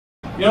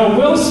You know,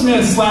 Will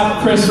Smith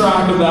slapped Chris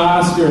Rock at the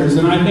Oscars,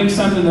 and I think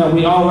something that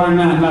we all learned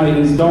that night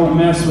is don't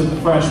mess with the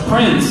Fresh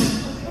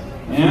Prince.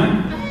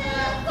 Yeah?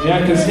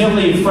 Yeah, because he'll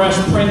leave fresh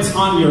prints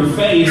on your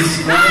face.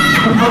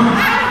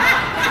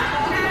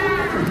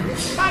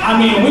 I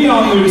mean, we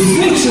all knew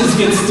snitches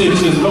get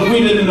stitches, but we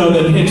didn't know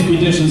that Hitch be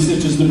dishing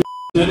stitches to be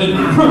did it?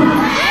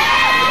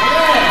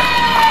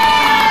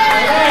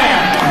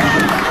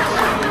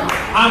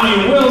 I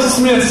mean, Will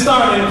Smith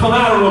started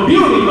Collateral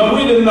Beauty, but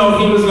we didn't know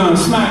he was going to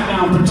smack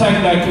down,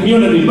 protect that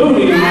community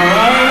booty, am I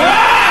right?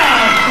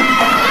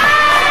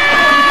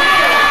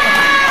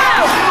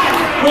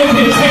 With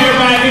his hair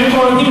back and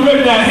forth, he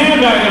whipped that hand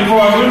back and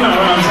forth, you know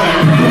what I'm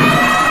saying?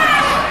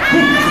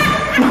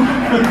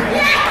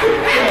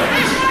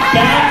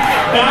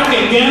 Back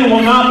again,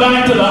 well, not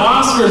back to the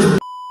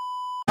Oscars.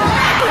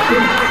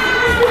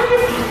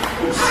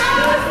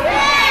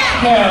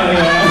 Hell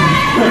yeah.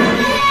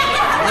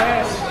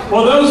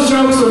 Well, those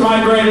jokes are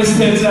my greatest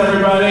hits,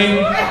 everybody.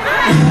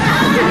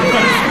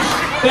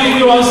 Thank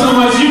you all so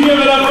much. You give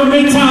it up for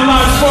Midtown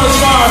Live Sports